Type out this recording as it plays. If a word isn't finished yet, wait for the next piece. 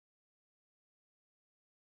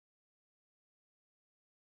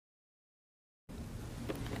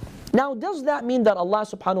Now, does that mean that Allah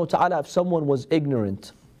subhanahu wa ta'ala, if someone was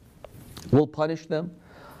ignorant, will punish them?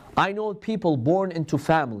 I know people born into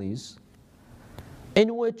families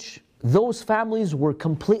in which those families were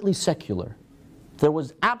completely secular. There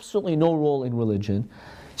was absolutely no role in religion.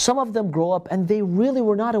 Some of them grow up and they really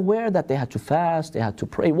were not aware that they had to fast, they had to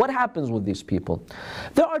pray. What happens with these people?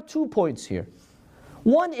 There are 2 points here.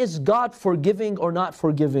 One is God forgiving or not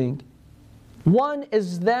forgiving. One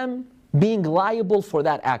is them being liable for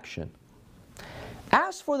that action.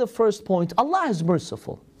 As for the first point, Allah is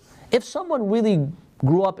merciful. If someone really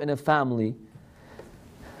grew up in a family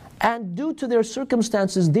and due to their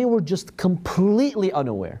circumstances they were just completely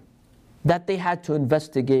unaware that they had to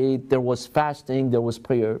investigate, there was fasting, there was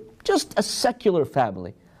prayer, just a secular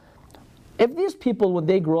family. If these people, when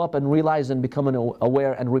they grow up and realize and become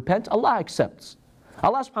aware and repent, Allah accepts.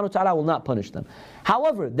 Allah subhanahu wa ta'ala will not punish them.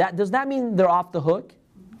 However, does that mean they're off the hook?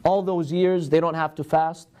 All those years they don't have to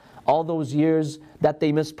fast? All those years that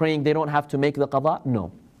they miss praying, they don't have to make the qadha?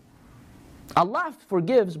 No. Allah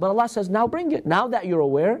forgives, but Allah says, now bring it. Now that you're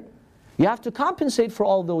aware, you have to compensate for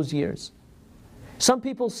all those years. Some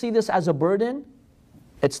people see this as a burden.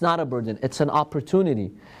 It's not a burden, it's an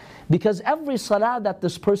opportunity. Because every salah that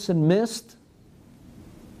this person missed,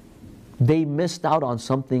 they missed out on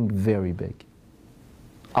something very big.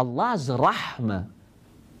 Allah's rahmah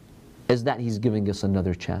is that He's giving us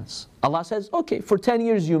another chance. Allah says, okay, for 10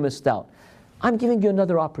 years you missed out. I'm giving you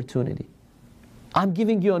another opportunity. I'm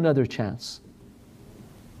giving you another chance.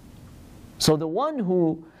 So the one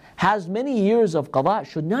who has many years of qadha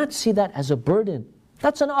should not see that as a burden.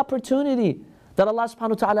 That's an opportunity that Allah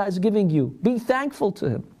subhanahu wa ta'ala is giving you. Be thankful to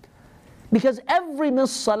Him. Because every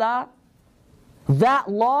missed salah, that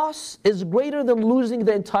loss is greater than losing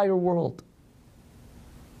the entire world.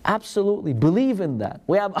 Absolutely, believe in that.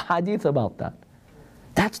 We have a hadith about that.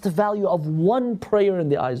 That's the value of one prayer in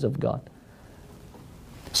the eyes of God.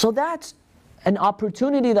 So that's an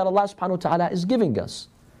opportunity that Allah subhanahu wa ta'ala is giving us.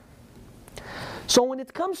 So when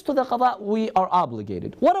it comes to the qadha, we are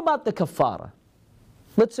obligated. What about the kaffara?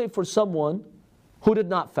 Let's say for someone who did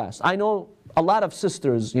not fast. I know a lot of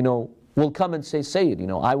sisters, will come and say, Sayyid,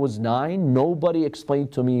 I was 9, nobody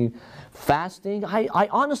explained to me fasting. I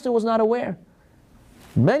honestly was not aware.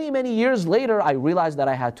 Many, many years later, I realized that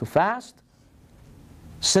I had to fast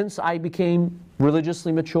since I became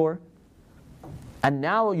religiously mature. And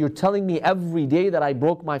now you're telling me every day that I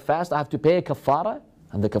broke my fast, I have to pay a kaffara?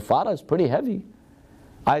 And the kaffara is pretty heavy.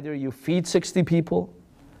 Either you feed 60 people,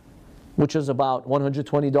 which is about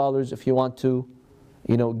 $120 if you want to,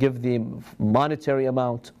 give the monetary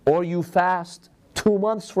amount, or you fast 2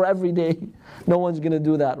 months for every day. No one's going to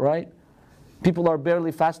do that, right? People are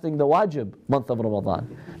barely fasting the wajib month of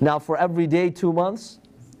Ramadan. Now for every day 2 months,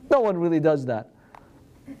 no one really does that.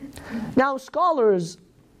 Now scholars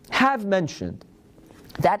have mentioned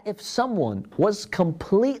that if someone was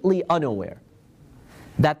completely unaware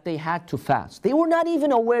that they had to fast, they were not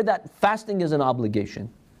even aware that fasting is an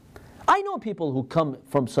obligation. I know people who come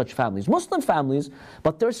from such families, Muslim families,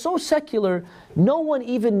 but they're so secular, no one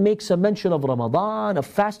even makes a mention of Ramadan, of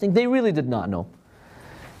fasting. They really did not know.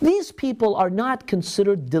 These people are not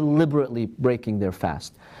considered deliberately breaking their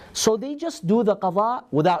fast. So they just do the qadha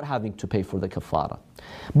without having to pay for the kaffara.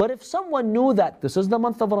 But if someone knew that this is the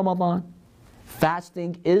month of Ramadan,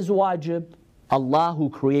 fasting is wajib, Allah who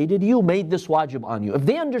created you made this wajib on you. If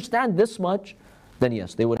they understand this much, then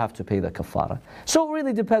yes, they would have to pay the kaffara. So it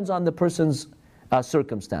really depends on the person's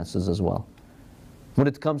circumstances as well, when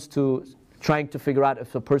it comes to trying to figure out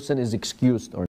if a person is excused or not.